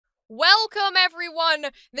Welcome,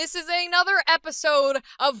 everyone! This is another episode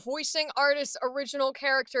of Voicing Artists' Original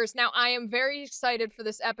Characters. Now, I am very excited for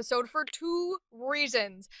this episode for two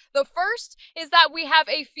reasons. The first is that we have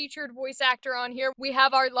a featured voice actor on here. We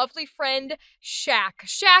have our lovely friend, Shak.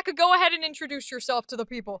 Shak, go ahead and introduce yourself to the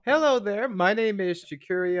people. Hello there. My name is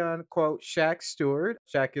Shakuryon, quote, Shak Steward.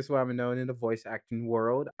 Shak is what I'm known in the voice acting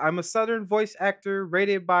world. I'm a Southern voice actor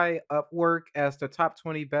rated by Upwork as the top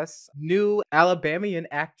 20 best new Alabamian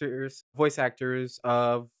voice actors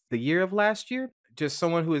of the year of last year. Just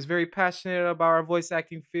someone who is very passionate about our voice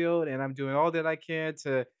acting field, and I'm doing all that I can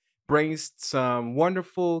to bring some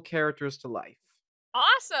wonderful characters to life.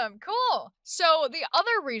 Awesome, cool. So the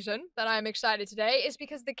other reason that I'm excited today is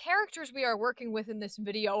because the characters we are working with in this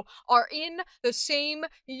video are in the same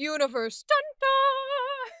universe. Dun dun!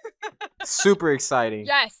 Super exciting.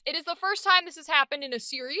 Yes, it is the first time this has happened in a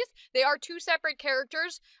series. They are two separate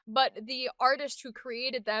characters, but the artists who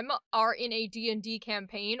created them are in a D&D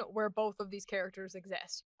campaign where both of these characters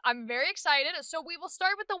exist. I'm very excited, so we will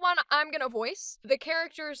start with the one I'm gonna voice. The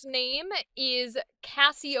character's name is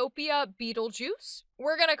Cassiopeia Beetlejuice.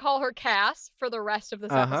 We're gonna call her Cass for the rest of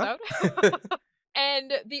this episode.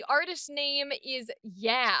 And the artist's name is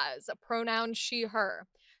Yaz, pronoun she, her.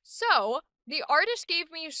 So, the artist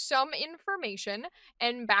gave me some information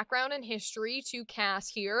and background and history to Cass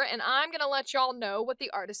here, and I'm gonna let y'all know what the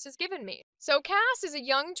artist has given me. So Cass is a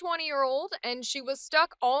young 20-year-old, and she was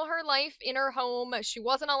stuck all her life in her home. She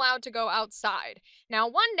wasn't allowed to go outside. Now,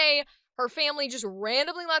 one day, her family just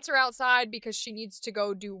randomly lets her outside because she needs to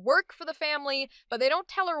go do work for the family, but they don't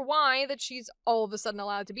tell her why that she's all of a sudden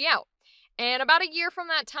allowed to be out. And about a year from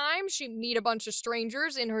that time, she meet a bunch of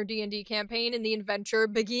strangers in her D&D campaign, and the adventure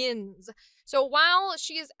begins. So while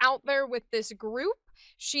she is out there with this group,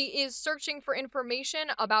 she is searching for information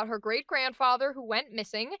about her great-grandfather who went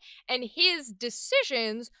missing, and his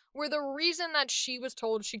decisions were the reason that she was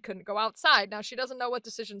told she couldn't go outside. Now, she doesn't know what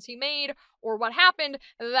decisions he made or what happened.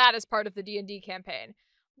 That is part of the D&D campaign.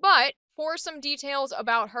 But for some details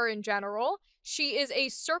about her in general, she is a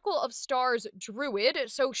Circle of Stars druid,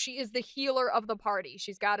 so she is the healer of the party.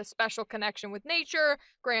 She's got a special connection with nature,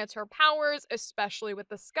 grants her powers, especially with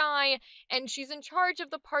the sky, and she's in charge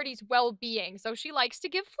of the party's well-being, so she likes to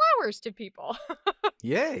give flowers to people.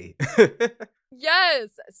 Yay!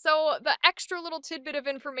 Yes, so the extra little tidbit of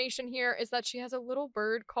information here is that she has a little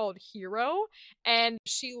bird called Hero, and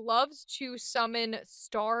she loves to summon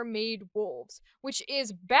star-made wolves, which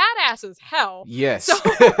is badass as hell. Yes. So,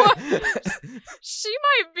 she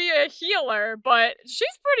might be a healer, but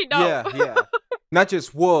she's pretty dope. Yeah. Not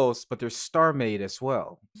just wolves, but they're star-made as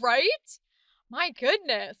well. Right? My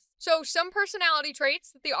goodness. So some personality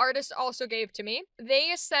traits that the artist also gave to me.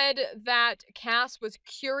 They said that Cass was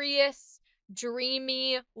curious,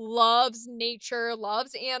 dreamy, loves nature,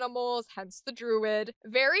 loves animals, hence the druid.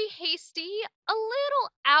 Very hasty, a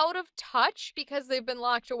little out of touch because they've been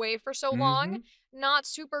locked away for so long. Not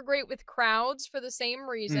super great with crowds for the same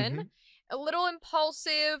reason. A little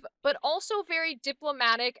impulsive, but also very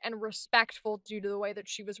diplomatic and respectful due to the way that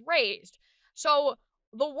she was raised. So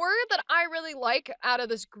the word that I really like out of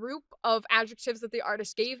this group of adjectives that the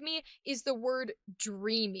artist gave me is the word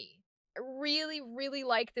dreamy. I really, really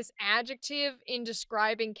like this adjective in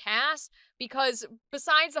describing Cass because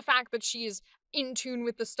besides the fact that she is in tune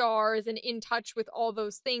with the stars and in touch with all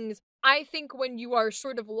those things, I think when you are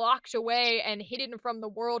sort of locked away and hidden from the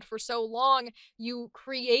world for so long, you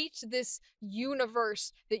create this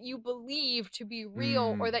universe that you believe to be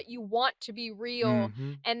real or that you want to be real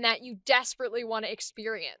and that you desperately want to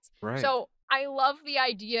experience. Right. So I love the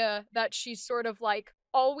idea that she's sort of like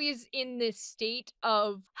always in this state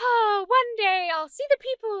of, one day I'll see the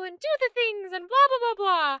people and do the things and blah, blah, blah,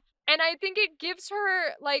 blah. And I think it gives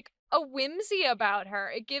her like a whimsy about her.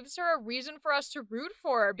 It gives her a reason for us to root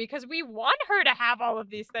for her because we want her to have all of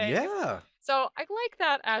these things. Yeah. So I like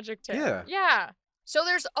that adjective. Yeah. So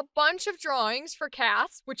there's a bunch of drawings for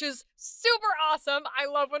Cass, which is super awesome. I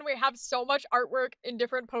love when we have so much artwork in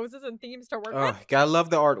different poses and themes to work with. Gotta love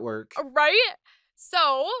the artwork. Right?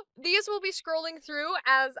 So, these will be scrolling through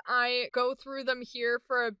as I go through them here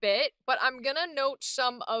for a bit, but I'm gonna note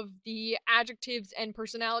some of the adjectives and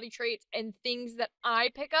personality traits and things that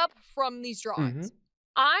I pick up from these drawings.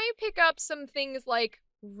 I pick up some things like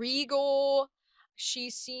regal.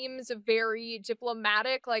 She seems very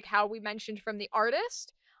diplomatic, like how we mentioned from the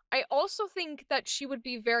artist. I also think that she would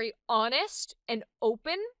be very honest and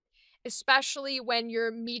open, especially when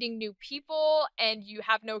you're meeting new people and you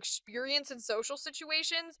have no experience in social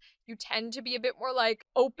situations. You tend to be a bit more like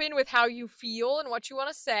open with how you feel and what you want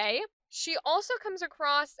to say. She also comes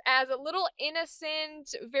across as a little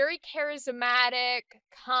innocent, very charismatic,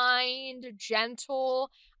 kind,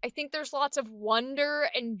 gentle. I think there's lots of wonder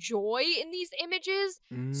and joy in these images.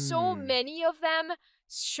 So Mm, many of them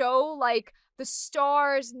show like the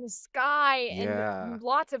stars in the sky and yeah.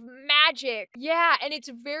 lots of magic. Yeah, and it's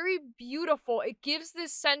very beautiful. It gives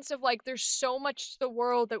this sense of like there's so much to the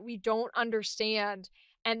world that we don't understand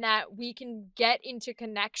and that we can get into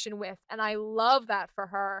connection with. And I love that for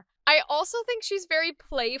her. I also think she's very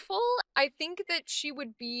playful. I think that she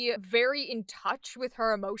would be very in touch with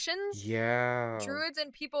her emotions. Yeah. Druids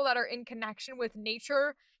and people that are in connection with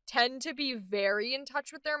nature tend to be very in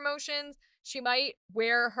touch with their emotions. She might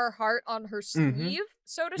wear her heart on her Mm-hmm. sleeve,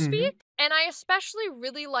 so to Mm-hmm. speak. And I especially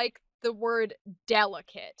really like the word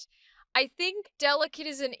delicate. I think delicate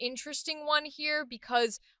is an interesting one here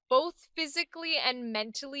because both physically and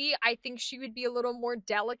mentally, I think she would be a little more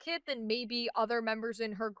delicate than maybe other members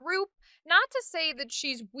in her group. Not to say that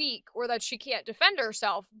she's weak or that she can't defend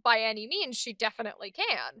herself by any means, she definitely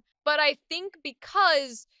can. But I think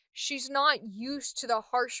because she's not used to the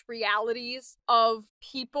harsh realities of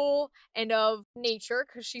people and of nature,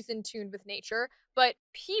 because she's in tune with nature, but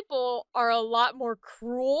people are a lot more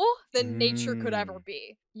cruel than nature could ever Mm.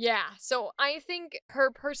 be. Yeah, so I think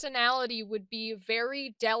her personality would be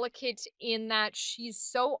very delicate in that she's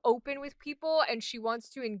so open with people and she wants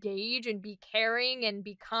to engage and be caring and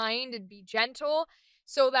be kind and be gentle.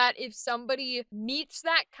 So that if somebody meets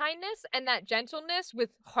that kindness and that gentleness with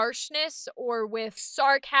harshness or with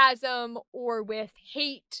sarcasm or with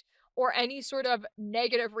hate or any sort of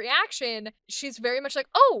negative reaction, she's very much like,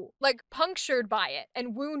 oh, like punctured by it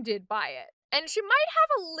and wounded by it. And she might have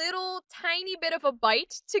a little tiny bit of a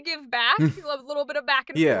bite to give back, a little bit of back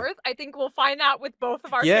and Yeah. forth. I think we'll find out with both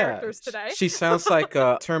of our Yeah, characters today. she sounds like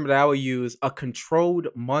a term that I would use, a controlled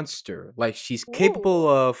monster. Like she's capable Ooh.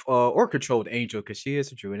 of, or controlled angel because she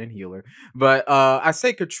is a druid and healer. But I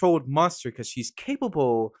say controlled monster because she's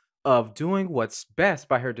capable of doing what's best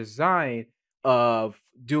by her design of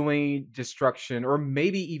doing destruction or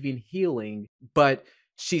maybe even healing. But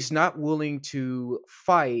she's not willing to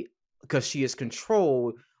fight because she is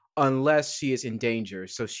controlled unless she is in danger.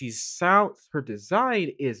 So she's sounds her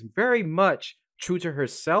design is very much true to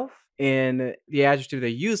herself. And the adjective they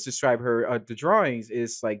use to describe her, the drawings,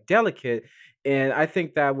 is like delicate. And I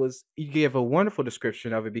think that was you gave a wonderful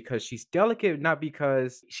description of it because she's delicate not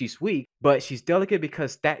because she's weak, but she's delicate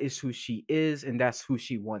because that is who she is and that's who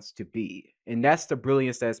she wants to be. And that's the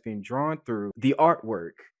brilliance that's being drawn through the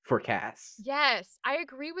artwork for Cass. Yes, I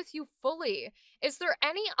agree with you fully. Is there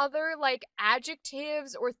any other like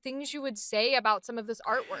adjectives or things you would say about some of this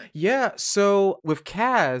artwork? Yeah, so with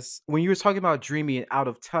Kaz, when you were talking about dreamy and out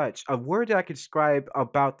of touch, a word that I could describe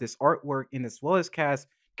about this artwork and as well as Kaz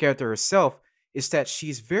character herself is that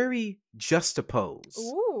she's very juxtaposed.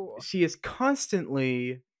 Ooh. She is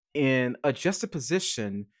constantly in a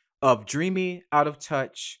juxtaposition of dreamy, out of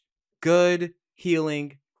touch, good,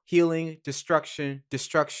 healing, healing, destruction,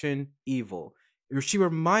 destruction, evil. She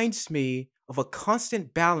reminds me of a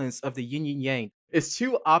constant balance of the yin and yang. It's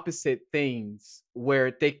two opposite things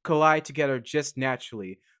where they collide together just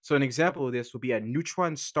naturally. So an example of this would be a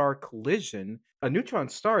neutron star collision. A neutron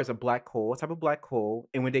star is a black hole, a type of black hole,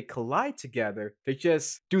 and when they collide together, they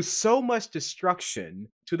just do so much destruction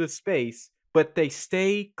to the space, but they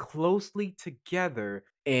stay closely together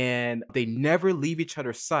and they never leave each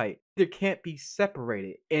other's sight. They can't be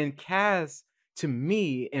separated. And Kaz, to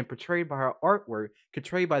me, and portrayed by her artwork,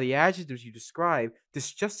 portrayed by the adjectives you describe,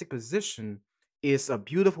 this juxtaposition is a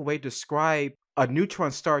beautiful way to describe a neutron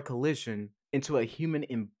star collision into a human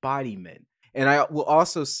embodiment. And I will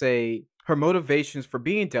also say her motivations for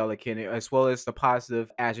being delicate, as well as the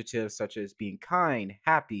positive adjectives such as being kind,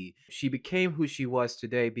 happy. She became who she was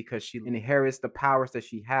today because she inherits the powers that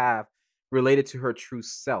she have related to her true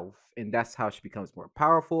self. And that's how she becomes more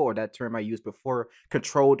powerful, or that term I used before,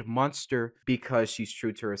 controlled monster, because she's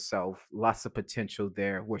true to herself. Lots of potential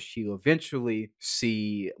there where she'll eventually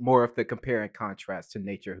see more of the compare and contrast to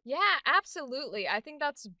nature. Yeah, absolutely. I think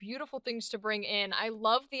that's beautiful things to bring in. I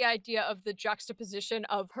love the idea of the juxtaposition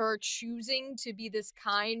of her choosing to be this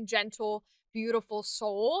kind, gentle, beautiful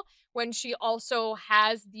soul when she also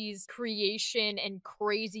has these creation and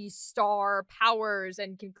crazy star powers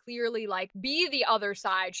and can clearly like be the other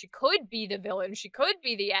side. She could be the villain, she could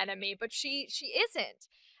be the enemy, but she isn't.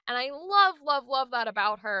 And I love, love, love that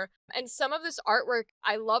about her. And some of this artwork,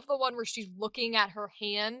 I love the one where she's looking at her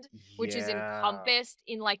hand, which is Yeah. encompassed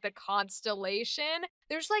in like the constellation.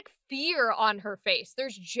 There's like fear on her face.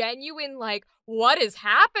 There's genuine, like, what is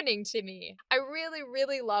happening to me? I really,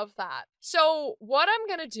 really love that. So, what I'm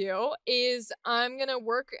gonna do is I'm gonna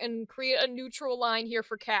work and create a neutral line here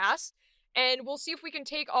for Cass. And we'll see if we can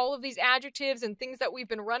take all of these adjectives and things that we've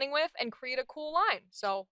been running with and create a cool line.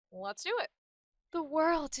 So, let's do it. The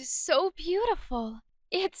world is so beautiful.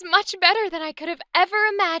 It's much better than I could have ever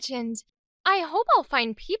imagined. I hope I'll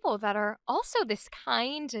find people that are also this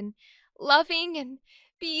kind and loving and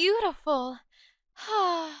beautiful.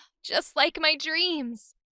 Just like my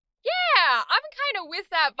dreams. Yeah, I'm kind of with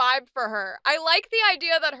that vibe for her. I like the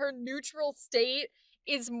idea that her neutral state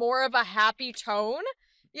is more of a happy tone,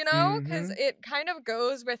 you know, because Mm-hmm. it kind of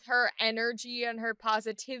goes with her energy and her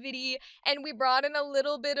positivity. And we brought in a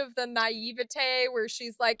little bit of the naivete where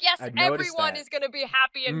she's like, yes, I noticed everyone that. is going to be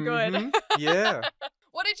happy and good. Mm-hmm. Yeah.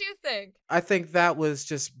 What did you think? I think that was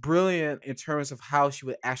just brilliant in terms of how she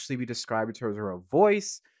would actually be described in terms of her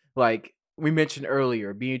voice. Like we mentioned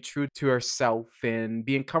earlier, being true to herself and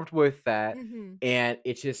being comfortable with that. Mm-hmm. And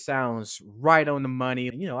it just sounds right on the money.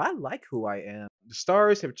 You know, I like who I am. The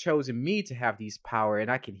stars have chosen me to have these power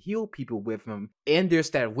and I can heal people with them. And there's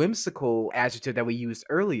that whimsical adjective that we used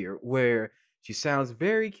earlier where she sounds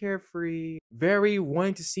very carefree, very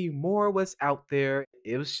wanting to see more what's out there.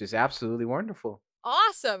 It was just absolutely wonderful.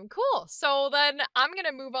 Awesome, cool. So then I'm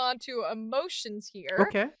gonna move on to emotions here.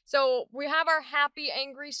 Okay. So we have our happy,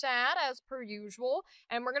 angry, sad as per usual,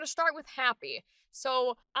 and we're gonna start with happy.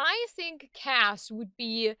 So I think Cass would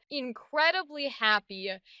be incredibly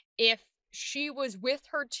happy if she was with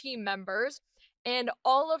her team members and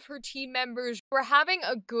all of her team members were having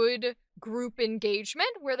a good group engagement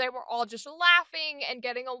where they were all just laughing and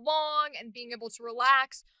getting along and being able to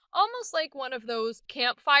relax. Almost like one of those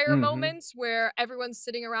campfire Mm-hmm. moments where everyone's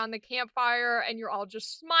sitting around the campfire and you're all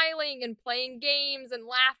just smiling and playing games and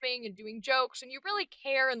laughing and doing jokes and you really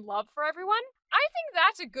care and love for everyone. I think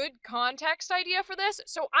that's a good context idea for this,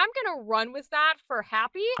 so I'm gonna run with that for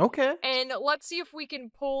happy, Okay. and let's see if we can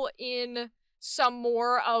pull in some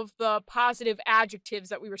more of the positive adjectives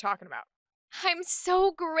that we were talking about. I'm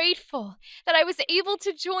so grateful that I was able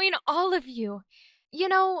to join all of you. You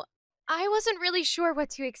know, I wasn't really sure what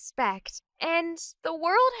to expect, and the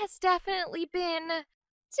world has definitely been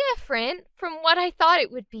different from what I thought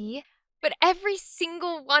it would be, but every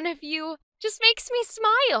single one of you just makes me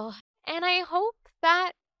smile, and I hope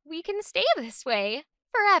that we can stay this way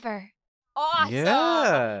forever. Awesome!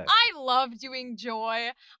 Yeah. I love doing joy.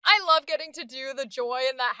 I love getting to do the joy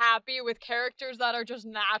and the happy with characters that are just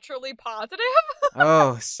naturally positive.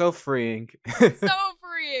 Oh, so freeing. So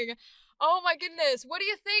freeing. Oh my goodness. What do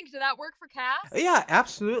you think? Did that work for Cass? Yeah,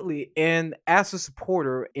 absolutely. And as a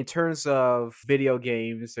supporter, in terms of video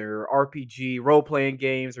games or RPG, role playing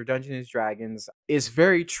games or Dungeons and Dragons, it's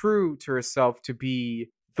very true to herself to be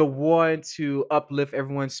the one to uplift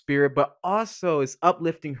everyone's spirit, but also is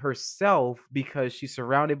uplifting herself because she's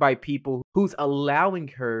surrounded by people who's allowing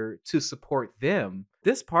her to support them.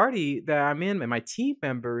 This party that I'm in and my team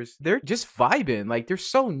members, they're just vibing. Like they're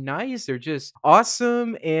so nice. They're just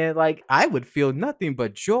awesome. And like I would feel nothing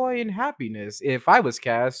but joy and happiness if I was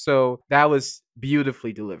cast. So that was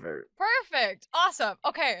beautifully delivered. Perfect. Awesome.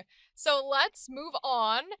 Okay. So let's move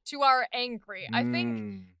on to our angry. I think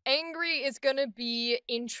Mm. angry is going to be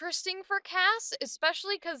interesting for Cass,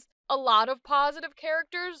 especially because a lot of positive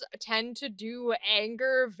characters tend to do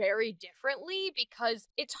anger very differently because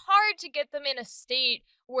it's hard to get them in a state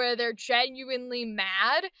where they're genuinely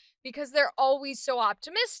mad because they're always so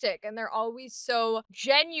optimistic and they're always so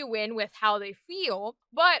genuine with how they feel.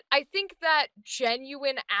 But I think that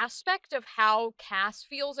genuine aspect of how Cass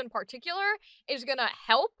feels in particular is gonna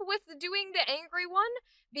help with doing the angry one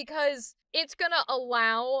because it's gonna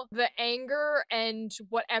allow the anger and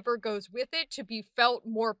whatever goes with it to be felt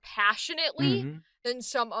more passionately Hmm. than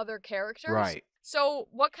some other characters. Right. So,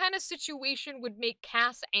 what kind of situation would make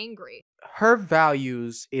Cass angry? Her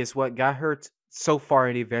values is what got her so far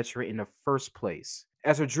in the adventure in the first place.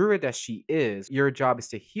 As a druid that she is, your job is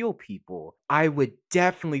to heal people. I would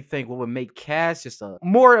definitely think what would make Cass just a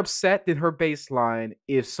more upset than her baseline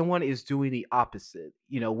if someone is doing the opposite.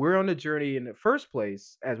 You know, we're on a journey in the first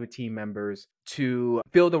place as with team members to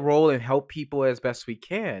fill the role and help people as best we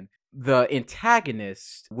can. The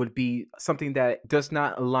antagonist would be something that does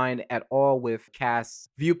not align at all with Cass'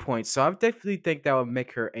 viewpoint. So I definitely think that would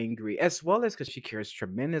make her angry, as well as because she cares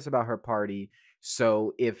tremendous about her party.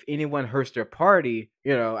 So if anyone hurts their party,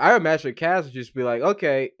 you know, I imagine Cass would just be like,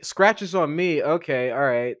 okay, scratches on me. Okay, all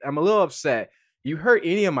right. I'm a little upset. You hurt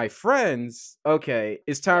any of my friends? Okay,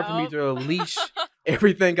 it's time for me Yup. to unleash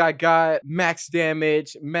everything I got. Max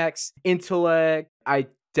damage, max intellect. I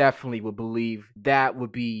definitely would believe that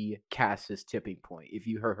would be Cass's tipping point if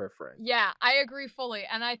you hurt her friend. Yeah, I agree fully.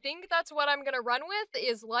 And I think that's what I'm gonna run with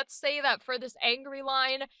is let's say that for this angry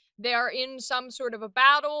line, they're in some sort of a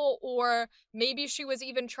battle, or maybe she was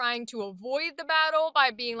even trying to avoid the battle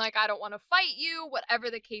by being like, I don't want to fight you,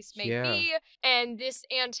 whatever the case may Yeah. be. And this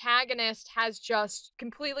antagonist has just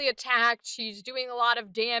completely attacked. She's doing a lot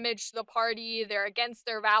of damage to the party. They're against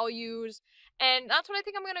their values. And that's what I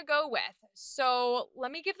think I'm gonna go with. So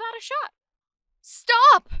let me give that a shot.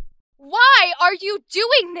 Stop! Why are you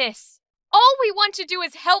doing this? All we want to do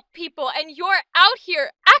is help people, and you're out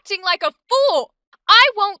here acting like a fool! I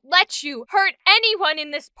won't let you hurt anyone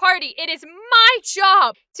in this party. It is my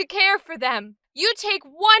job to care for them. You take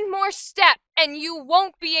one more step, and you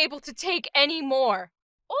won't be able to take any more.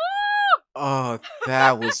 Ooh! Oh,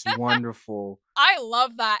 that was wonderful. I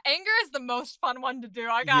love that. Anger is the most fun one to do,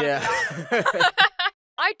 I gotta be honest. Yeah.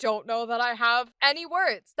 I don't know that I have any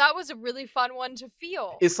words. That was a really fun one to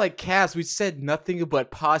feel. It's like Cass, we said nothing but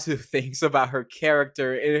positive things about her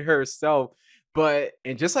character and herself.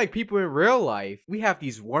 And just like people in real life, we have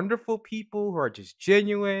these wonderful people who are just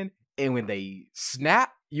genuine. And when they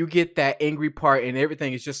snap, you get that angry part, and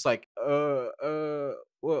everything is just like,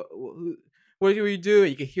 what do we do?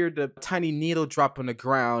 You can hear the tiny needle drop on the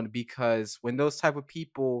ground, because when those type of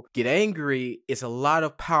people get angry, it's a lot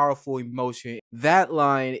of powerful emotion. That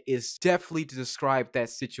line is definitely to describe that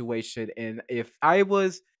situation. And if I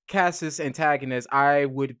was Cass's antagonist, I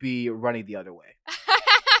would be running the other way.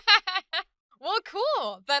 Well,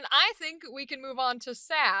 cool. Then I think we can move on to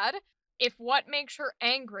sad. If what makes her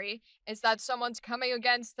angry is that someone's coming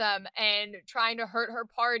against them and trying to hurt her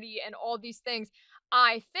party and all these things,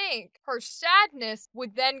 I think her sadness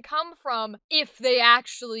would then come from if they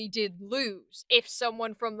actually did lose. If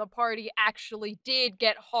someone from the party actually did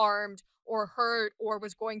get harmed or hurt or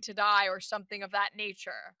was going to die or something of that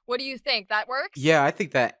nature. What do you think? That works? Yeah, I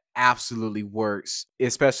think that absolutely works,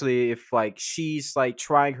 especially if like she's like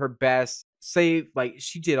trying her best. Say like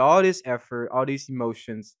she did all this effort, all these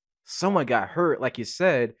emotions, someone got hurt, like you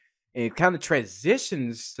said, and it kind of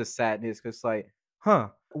transitions to sadness because like, huh,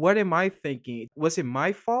 what am I thinking? Was it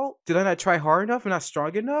my fault? Did I not try hard enough and not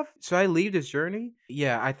strong enough? Should I leave this journey?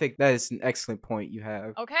 Yeah, I think that is an excellent point you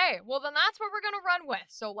have. Okay, well then that's what we're gonna run with.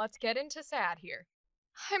 So let's get into sad here.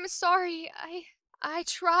 I'm sorry. I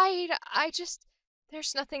tried.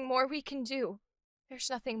 There's nothing more we can do. There's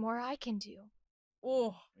nothing more I can do.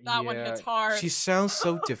 Oh, that one hits hard. She sounds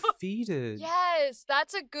so defeated. Yes,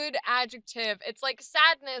 that's a good adjective. It's like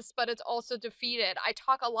sadness, but it's also defeated. I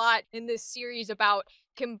talk a lot in this series about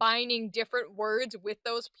combining different words with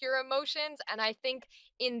those pure emotions, and I think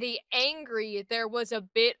in the angry, there was a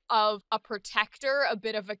bit of a protector, a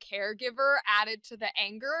bit of a caregiver added to the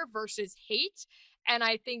anger versus hate. And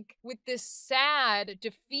I think with this sad,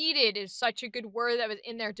 defeated is such a good word that was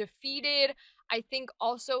in there. Defeated. I think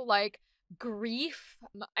also like grief.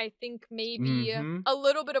 I think maybe a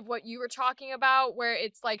little bit of what you were talking about, where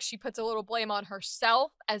it's like she puts a little blame on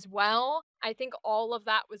herself as well. I think all of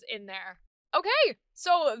that was in there. Okay,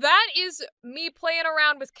 so that is me playing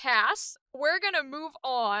around with Cass. We're gonna move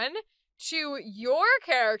on to your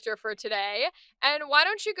character for today, and why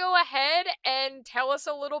don't you go ahead and tell us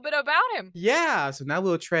a little bit about him? Yeah, so now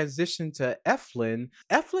we'll transition to Eflin.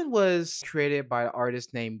 Eflin was created by an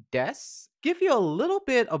artist named Des. Give you a little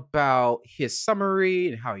bit about his summary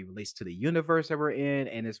and how he relates to the universe that we're in,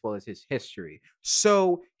 and as well as his history.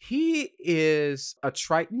 So he is a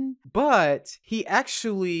Triton, but he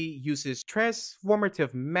actually uses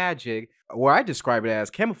transformative magic, or I describe it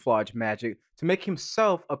as camouflage magic, to make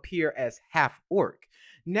himself appear as half orc.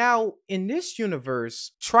 Now, in this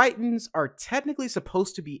universe, Tritons are technically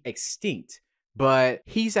supposed to be extinct, but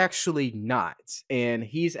he's actually not. And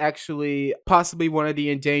he's actually possibly one of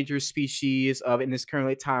the endangered species of in this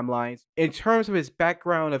current timeline. In terms of his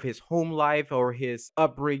background, of his home life or his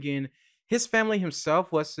upbringing, his family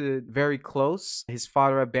himself wasn't very close. His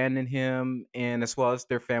father abandoned him, and as well as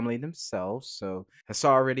their family themselves. So that's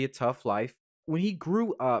already a tough life. When he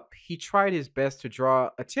grew up, he tried his best to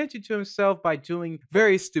draw attention to himself by doing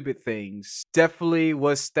very stupid things. Definitely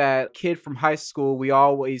was that kid from high school we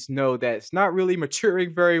always know that's not really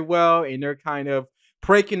maturing very well, and they're kind of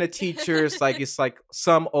pranking the teachers like it's like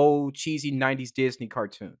some old cheesy 90s Disney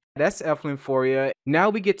cartoon. That's Eflin for you. Now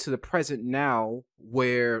we get to the present now,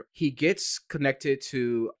 where he gets connected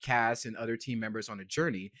to Cass and other team members on a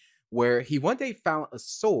journey where he one day found a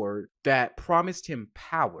sword that promised him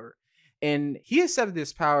power. And he accepted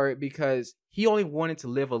this power because he only wanted to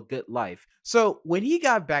live a good life. So when he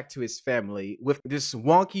got back to his family with this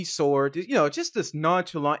wonky sword, just this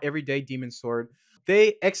nonchalant everyday demon sword,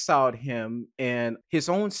 they exiled him and his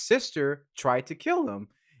own sister tried to kill him.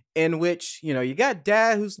 In which, you got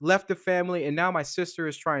dad who's left the family, and now my sister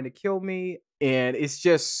is trying to kill me. And it's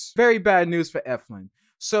just very bad news for Eflin.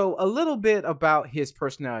 So a little bit about his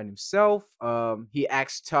personality himself. He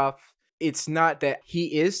acts tough. It's not that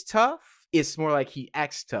he is tough. It's more like he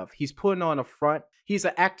acts tough. He's putting on a front. He's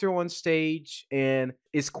an actor on stage, and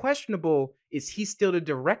it's questionable, is he still the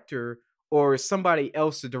director or is somebody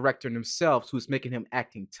else the director himself who's making him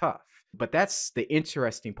acting tough? But that's the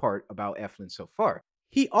interesting part about Eflin so far.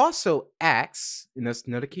 He also acts, and that's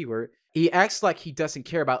another keyword, he acts like he doesn't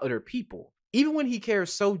care about other people. Even when he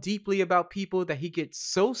cares so deeply about people that he gets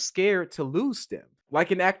so scared to lose them.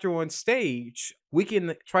 Like an actor on stage, we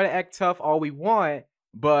can try to act tough all we want,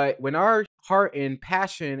 but when our heart and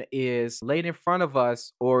passion is laid in front of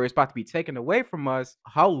us or is about to be taken away from us,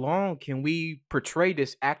 how long can we portray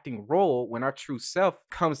this acting role when our true self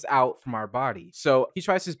comes out from our body? So he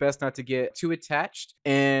tries his best not to get too attached,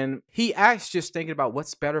 and he acts just thinking about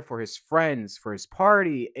what's better for his friends, for his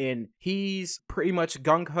party, and he's pretty much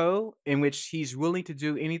gung-ho, in which he's willing to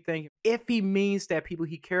do anything if he means that people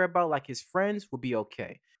he care about, like his friends, will be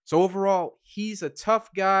okay. So overall, he's a tough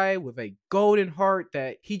guy with a golden heart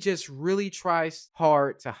that he just really tries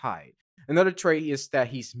hard to hide. Another trait is that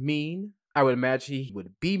he's mean. I would imagine he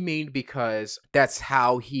would be mean because that's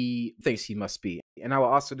how he thinks he must be. And I would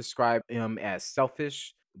also describe him as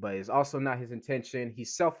selfish, but it's also not his intention.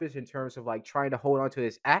 He's selfish in terms of like trying to hold on to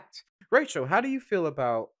his act. Rachel, how do you feel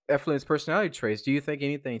about Eflin's personality traits? Do you think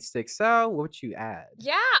anything sticks out? What would you add?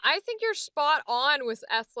 Yeah, I think you're spot on with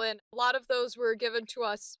Eflin. A lot of those were given to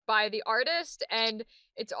us by the artist, and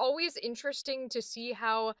it's always interesting to see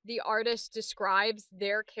how the artist describes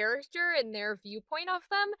their character and their viewpoint of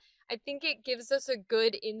them. I think it gives us a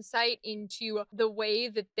good insight into the way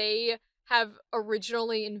that they have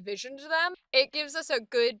originally envisioned them. It gives us a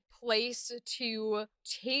good place to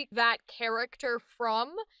take that character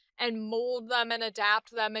from and mold them and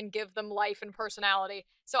adapt them and give them life and personality.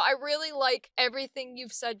 So I really like everything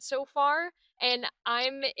you've said so far, and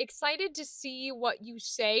I'm excited to see what you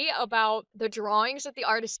say about the drawings that the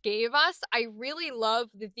artist gave us. I really love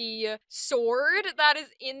the sword that is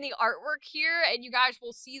in the artwork here, and you guys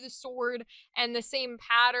will see the sword and the same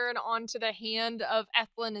pattern onto the hand of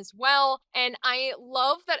Eflin as well. And I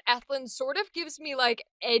love that Eflin sort of gives me like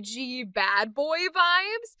edgy bad boy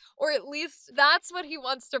vibes, or at least that's what he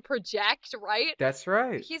wants to project, right? That's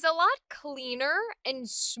right. He's a lot cleaner and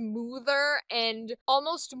smoother and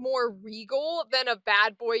almost more regal than a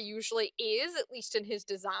bad boy usually is, at least in his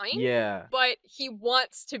design. Yeah. But he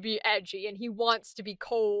wants to be edgy and he wants to be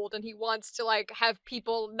cold and he wants to like have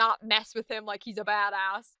people not mess with him like he's a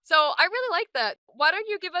badass. So I really like that. Why don't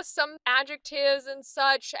you give us some adjectives and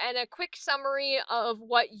such and a quick summary of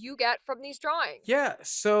what you get from these drawings? Yeah,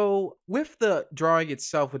 so with the drawing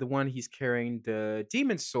itself, with the one he's carrying the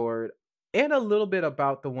demon sword, and a little bit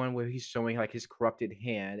about the one where he's showing like his corrupted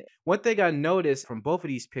hand. One thing I noticed from both of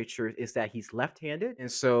these pictures is that he's left-handed, and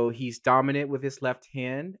so he's dominant with his left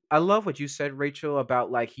hand. I love what you said, Rachel,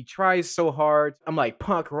 about like he tries so hard. I'm like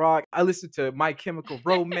punk rock. I listen to My Chemical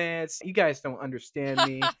Romance. You guys don't understand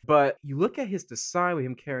me, but you look at his design with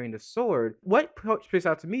him carrying the sword. What sticks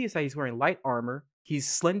out to me is that he's wearing light armor. He's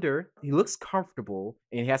slender, he looks comfortable,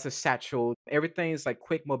 and he has a satchel. Everything's like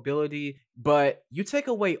quick mobility, but you take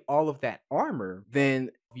away all of that armor,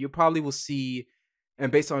 then you probably will see,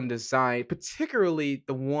 and based on design, particularly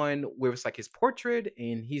the one where it's like his portrait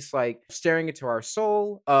and he's like staring into our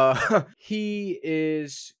soul, he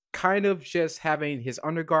is kind of just having his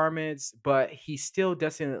undergarments, but he still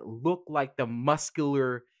doesn't look like the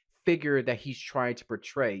muscular figure that he's trying to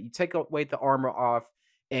portray. You take away the armor off,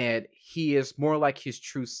 and he is more like his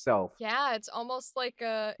true self. Yeah, it's almost like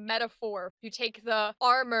a metaphor. You take the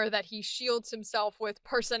armor that he shields himself with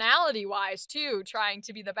personality-wise, too, trying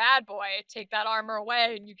to be the bad boy. Take that armor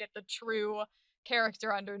away and you get the true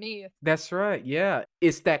character underneath. That's right, yeah.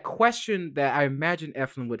 It's that question that I imagine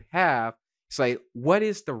Eflin would have. It's like, what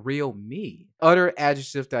is the real me? Other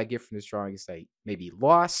adjectives that I get from this drawing is like maybe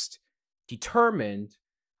lost, determined,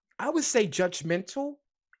 I would say judgmental,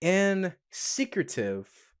 and secretive,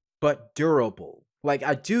 but durable. Like,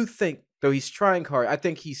 I do think, though he's trying hard, I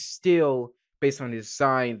think he's still, based on his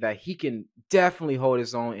design, that he can definitely hold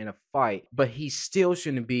his own in a fight, but he still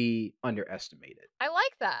shouldn't be underestimated. I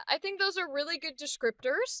like that. I think those are really good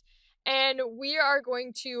descriptors. And we are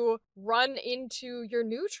going to run into your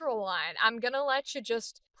neutral line. I'm gonna let you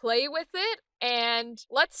just play with it, and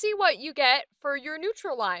let's see what you get for your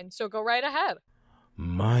neutral line. So go right ahead.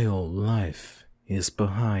 My old life is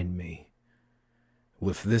behind me.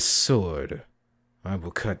 With this sword, I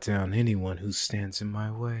will cut down anyone who stands in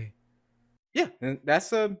my way. Yeah, and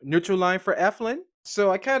that's a neutral line for Eflin.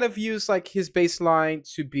 So I kind of use like his baseline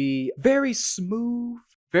to be very smooth,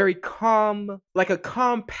 very calm, like a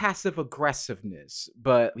calm passive aggressiveness,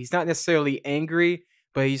 but he's not necessarily angry.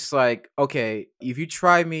 But he's like, okay, if you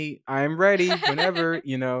try me, I'm ready whenever,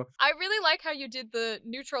 you know. I really like how you did the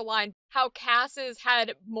neutral line, how Cass's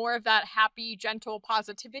had more of that happy, gentle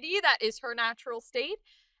positivity that is her natural state.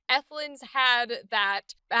 Eflin's had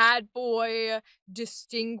that bad boy,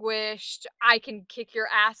 distinguished, I can kick your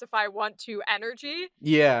ass if I want to energy.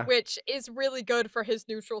 Yeah. Which is really good for his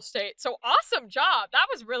neutral state. So awesome job. That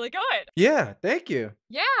was really good. Yeah, thank you.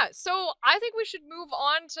 Yeah, so I think we should move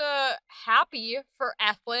on to happy for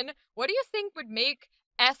Eflin. What do you think would make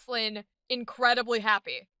Eflin incredibly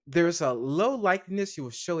happy? There's a low likeliness he will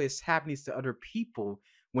show his happiness to other people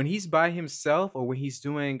when he's by himself or when he's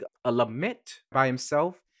doing a lament by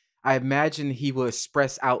himself. I imagine he will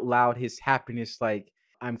express out loud his happiness like,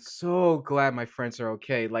 I'm so glad my friends are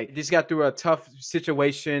okay. Like, just got through a tough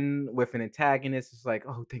situation with an antagonist. It's like,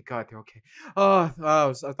 oh, thank God they're okay. Oh,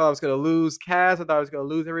 I thought I was going to lose Cass. I thought I was going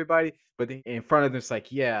to lose everybody. But then in front of them, it's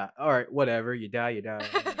like, yeah, all right, whatever. You die, you die.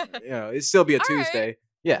 You know, it'd still be a All Tuesday. right.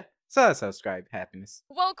 Yeah. So that's how I describe happiness.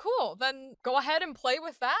 Well, cool. Then go ahead and play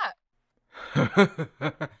with that.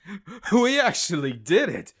 We actually did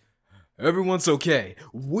it. Everyone's okay.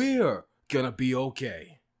 We're gonna be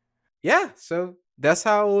okay. Yeah, so that's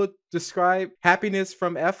how I would describe happiness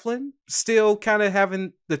from Eflin. Still kind of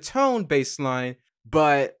having the tone baseline,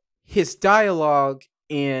 but his dialogue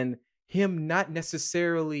and him not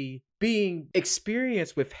necessarily being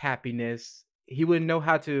experienced with happiness, he wouldn't know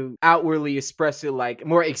how to outwardly express it, like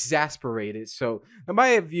more exasperated. So in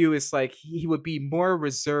my view, it's like he would be more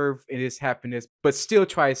reserved in his happiness, but still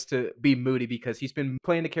tries to be moody because he's been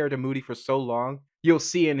playing the character Moody for so long. You'll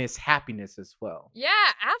see in his happiness as well. Yeah,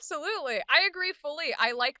 absolutely. I agree fully.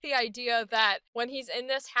 I like the idea that when he's in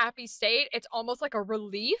this happy state, it's almost like a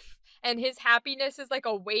relief. And his happiness is like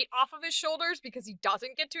a weight off of his shoulders because he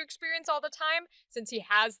doesn't get to experience all the time, since he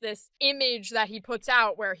has this image that he puts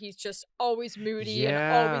out where he's just always moody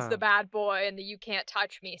and always the bad boy and the you can't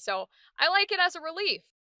touch me. So I like it as a relief.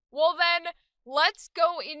 Well then, let's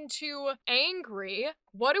go into angry.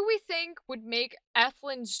 What do we think would make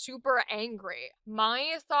Eflin super angry?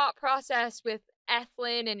 My thought process with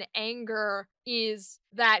Eflin and anger is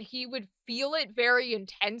that he would feel it very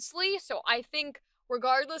intensely. So I think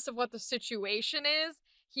regardless of what the situation is,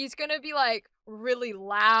 he's gonna be like really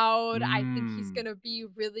loud. I think he's gonna be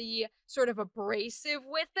really sort of abrasive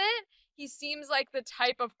with it. He seems like the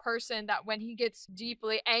type of person that when he gets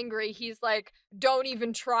deeply angry, he's like, don't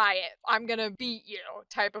even try it. I'm gonna beat you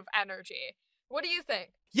type of energy. What do you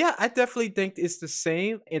think? Yeah, I definitely think it's the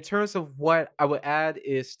same. In terms of what I would add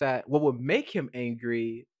is that what would make him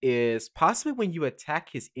angry is possibly when you attack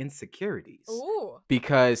his insecurities. Ooh.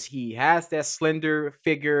 Because he has that slender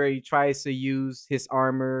figure. He tries to use his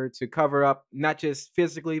armor to cover up not just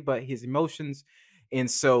physically, but his emotions. And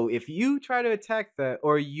so if you try to attack that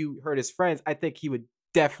or you hurt his friends, I think he would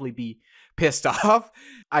definitely be pissed off.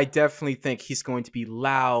 I definitely think he's going to be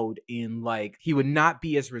loud and like he would not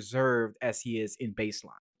be as reserved as he is in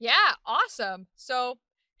baseline. Yeah, awesome. So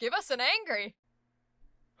give us an angry.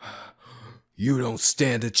 You don't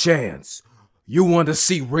stand a chance. You want to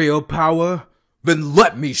see real power? Then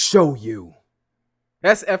let me show you.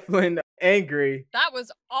 That's Eflin angry. That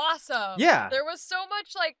was awesome. Yeah. There was so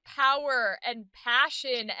much like power and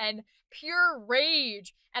passion and pure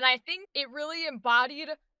rage. And I think it really embodied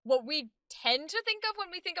what we tend to think of when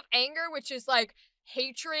we think of anger, which is like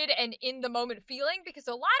hatred and in the moment feeling, because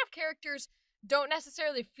a lot of characters don't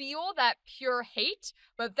necessarily feel that pure hate,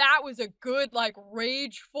 but that was a good like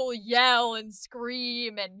rageful yell and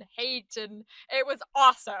scream and hate, and it was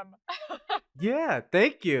awesome. Yeah,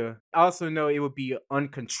 thank you. I also know it would be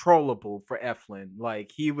uncontrollable for Eflin.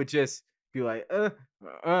 Like he would just be like,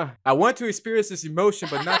 I want to experience this emotion,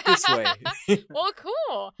 but not this way. Well,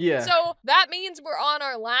 cool. Yeah. So that means we're on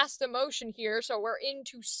our last emotion here, so we're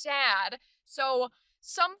into sad. So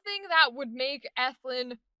something that would make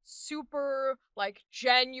Eflin super, like,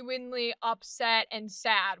 genuinely upset and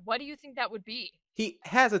sad. What do you think that would be? He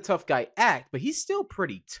has a tough guy act, but he's still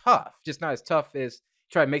pretty tough. Just not as tough as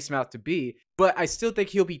try makes him out to be. But I still think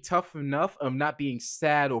he'll be tough enough of not being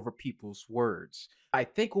sad over people's words. I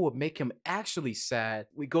think what would make him actually sad,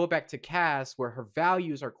 we go back to Cass where her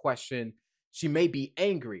values are questioned. She may be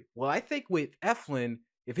angry. Well, I think with Eflin,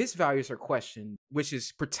 if his values are questioned, which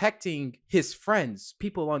is protecting his friends,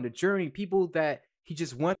 people on the journey, people that he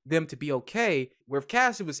just want them to be okay, where if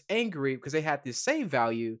Cass was angry because they had the same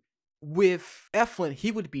value, with Eflin,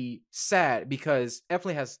 he would be sad because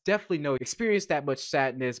Eflin has definitely no experience that much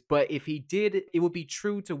sadness, but if he did, it would be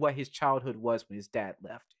true to what his childhood was when his dad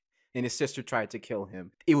left and his sister tried to kill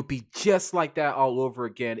him. It would be just like that all over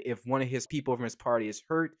again if one of his people from his party is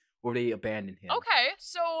hurt or they abandon him. Okay,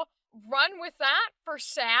 so run with that for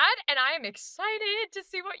sad, and I am excited to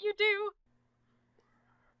see what you do.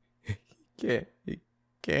 It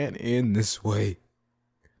can't end this way.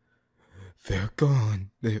 They're gone.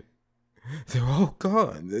 They're all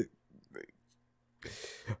gone.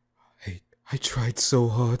 I tried so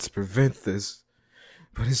hard to prevent this,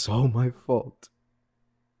 but it's all my fault.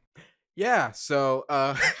 Yeah, so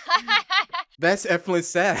that's Eflin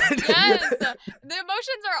sad. Yes, the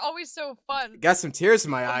emotions are always so fun. Got some tears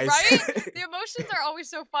in my eyes. Right? The emotions are always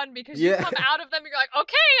so fun because you Yeah. come out of them and you're like,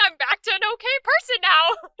 okay, I'm back to an okay person now.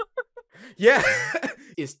 Yeah,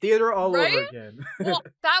 it's theater all Right? over again. Well,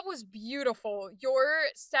 that was beautiful. Your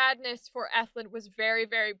sadness for Ethlin was very,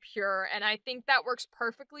 very pure, and I think that works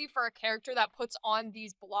perfectly for a character that puts on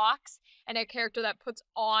these blocks and a character that puts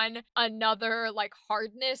on another, like,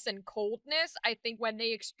 hardness and coldness. I think when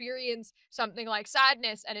they experience something like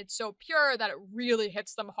sadness and it's so pure that it really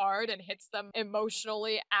hits them hard and hits them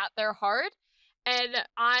emotionally at their heart. And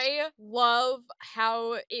I love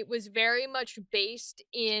how it was very much based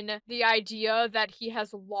in the idea that he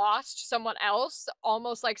has lost someone else,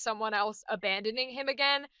 almost like someone else abandoning him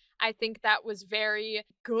again. I think that was very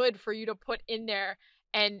good for you to put in there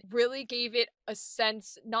and really gave it a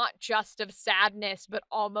sense not just of sadness, but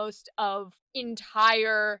almost of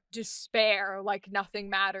entire despair, like nothing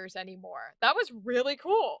matters anymore. That was really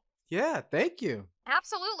cool. Yeah, thank you.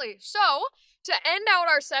 Absolutely. So, to end out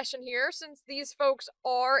our session here, since these folks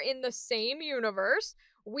are in the same universe,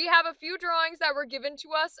 we have a few drawings that were given to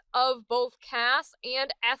us of both Cass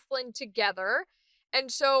and Ethlin together.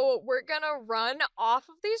 And so we're gonna run off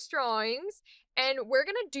of these drawings and we're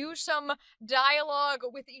gonna do some dialogue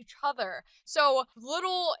with each other. So,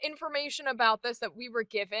 little information about this that we were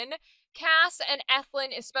given. Cass and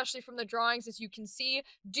Ethlin, especially from the drawings, as you can see,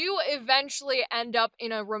 do eventually end up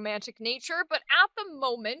in a romantic nature, but at the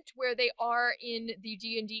moment where they are in the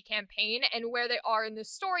D&D campaign and where they are in the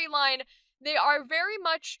storyline, they are very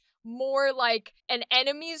much more like an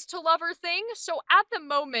enemies to lover thing. So at the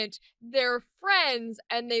moment, they're friends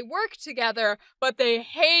and they work together, but they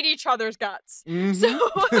hate each other's guts. Mhm.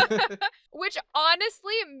 So, which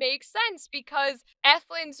honestly makes sense because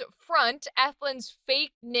Ethlin's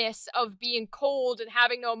fakeness of being cold and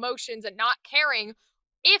having no emotions and not caring,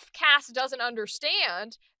 if Cass doesn't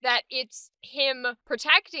understand that it's him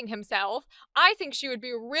protecting himself, I think she would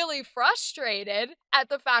be really frustrated at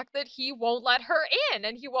the fact that he won't let her in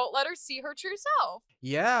and he won't let her see her true self.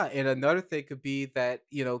 Yeah, and another thing could be that,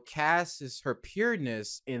 Cass is her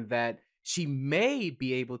pureness in that she may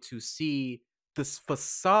be able to see this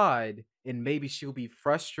facade and maybe she'll be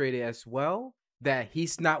frustrated as well that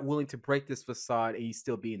he's not willing to break this facade and he's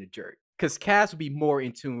still being a jerk. Because Cass would be more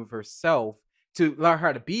in tune with herself to learn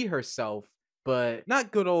how to be herself, but not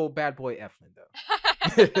good old bad boy Eflin,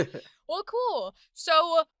 though. Well, cool.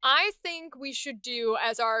 So I think we should do,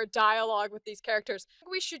 as our dialogue with these characters,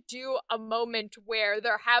 we should do a moment where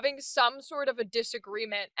they're having some sort of a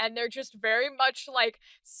disagreement and they're just very much like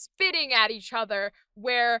spitting at each other,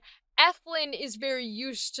 where Ethlin is very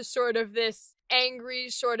used to sort of this angry,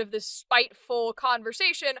 sort of this spiteful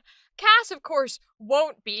conversation. Cass, of course,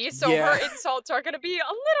 won't be, so Yeah. her insults are going to be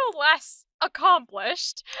a little less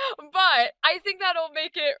accomplished, but I think that'll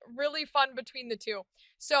make it really fun between the two.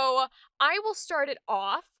 So I will start it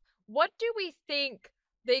off. What do we think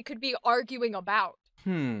they could be arguing about?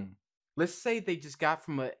 Let's say they just got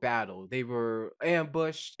from a battle. They were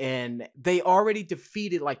ambushed and they already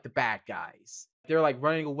defeated like the bad guys. They're like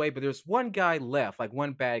running away, but there's one guy left, like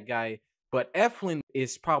one bad guy. But Eflin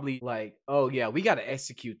is probably like, oh yeah, we gotta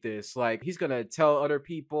execute this. Like he's gonna tell other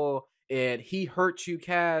people, and he hurt you,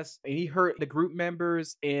 Cass, and he hurt the group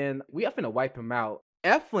members, and we have to wipe him out.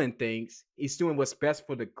 Eflin thinks he's doing what's best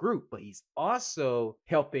for the group, but he's also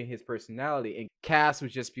helping his personality. And Cass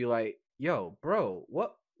would just be like, yo, bro,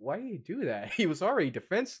 what? Why did you do that? He was already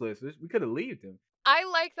defenseless. We could have left him. I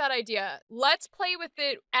like that idea. Let's play with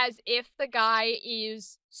it as if the guy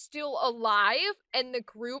is still alive and the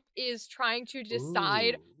group is trying to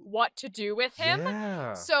decide Ooh. what to do with him.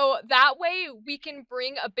 Yeah. So that way we can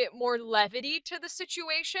bring a bit more levity to the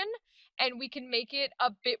situation and we can make it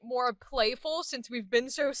a bit more playful since we've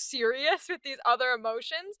been so serious with these other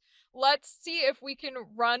emotions. let's see if we can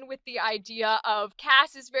run with the idea of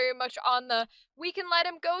Cass is very much on the we can let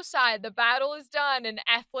him go side. The battle is done, and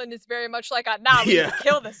Ethlyn is very much like, nah, we need to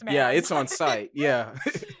kill this man. Yeah, it's on site. Yeah.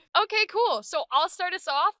 Okay, cool. So I'll start us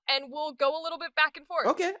off, and we'll go a little bit back and forth.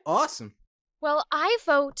 Okay, awesome. Well, I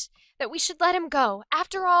vote that we should let him go.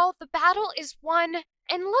 After all, the battle is won,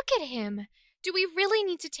 and look at him. Do we really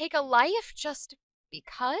need to take a life just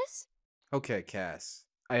because? Okay, Cass.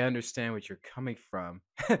 I understand what you're coming from.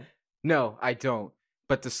 No, I don't.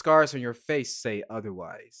 But the scars on your face say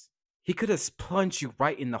otherwise. He could have plunged you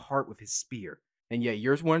right in the heart with his spear, and yet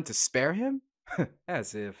yours wanted to spare him?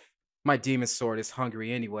 As if. My demon sword is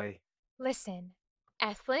hungry anyway. Listen,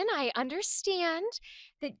 Ethlyn, I understand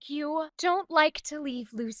that you don't like to leave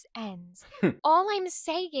loose ends. All I'm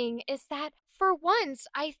saying is that for once,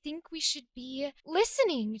 I think we should be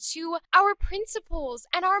listening to our principles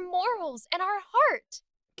and our morals and our heart.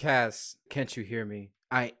 Cass, can't you hear me?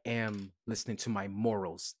 I am listening to my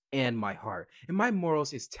morals and my heart. And my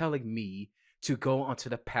morals is telling me to go onto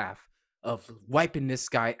the path of wiping this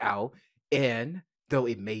guy out. And though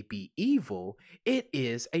it may be evil, it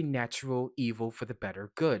is a natural evil for the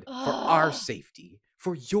better good. For our safety,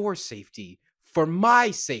 for your safety, for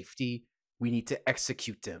my safety, we need to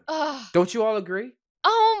execute them. Don't you all agree?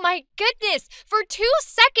 Oh my goodness! For 2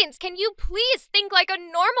 seconds, can you please think like a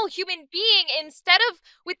normal human being instead of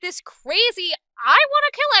with this crazy, I want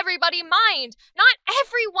to kill everybody mind? Not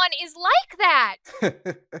everyone is like that!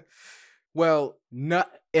 Well,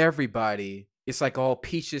 not everybody. It's like all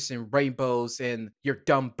peaches and rainbows and your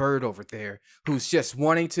dumb bird over there who's just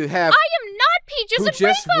wanting to have... I am not peaches and rainbows! Who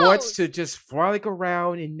just wants to just frolic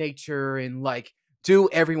around in nature and like do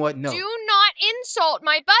everyone... No. Do not insult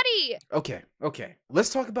my buddy! Okay.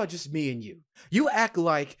 Let's talk about just me and you. You act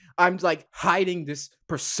like I'm like hiding this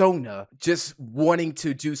persona, just wanting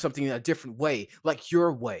to do something in a different way, like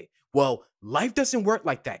your way. Well, life doesn't work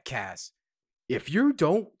like that, Cass. If you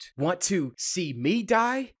don't want to see me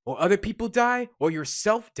die, or other people die, or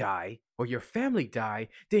yourself die, or your family die,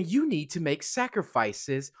 then you need to make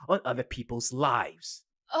sacrifices on other people's lives.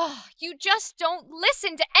 Oh, you just don't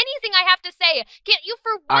listen to anything I have to say. Can't you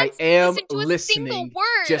for once I am listen to a listening, single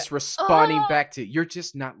word? just responding back to you're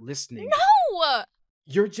just not listening. No!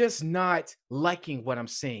 You're just not liking what I'm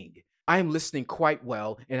saying. I am listening quite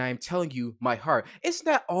well, and I am telling you my heart. It's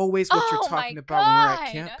not always what you're talking about when we're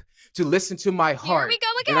at camp. To listen to my heart. Here we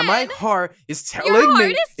go again. And my heart is telling Your heart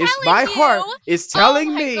me. is My telling heart you. is telling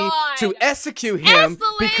Oh my me God. to execute him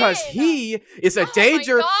because Ethlyn. he is a Oh my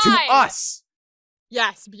danger to God. us.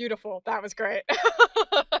 Yes, beautiful. That was great.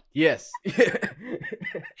 Yes.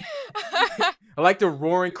 I like the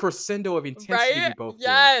roaring crescendo of intensity we both did.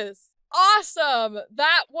 Yes. Awesome.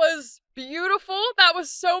 That was beautiful. That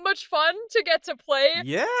was so much fun to get to play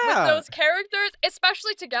Yeah. with those characters,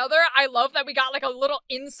 especially together. I love that we got like a little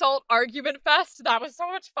insult argument fest. That was so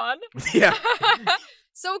much fun. Yeah.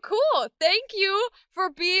 So cool. Thank you for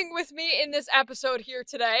being with me in this episode here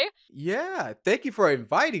today. Yeah. Thank you for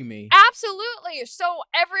inviting me. Absolutely. So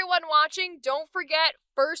everyone watching, don't forget,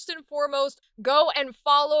 first and foremost, go and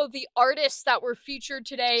follow the artists that were featured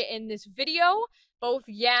today in this video, both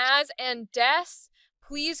Yaz and Des.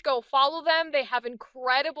 Please go follow them. They have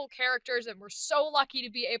incredible characters, and we're so lucky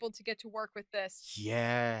to be able to get to work with this.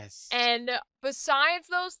 Yes. And besides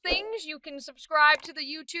those things, you can subscribe to the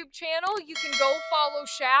YouTube channel. You can go follow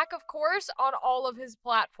Shak, of course, on all of his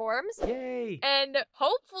platforms. Yay. And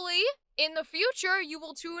hopefully, in the future, you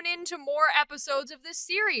will tune in to more episodes of this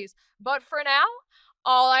series. But for now,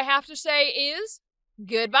 all I have to say is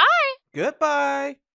goodbye. Goodbye.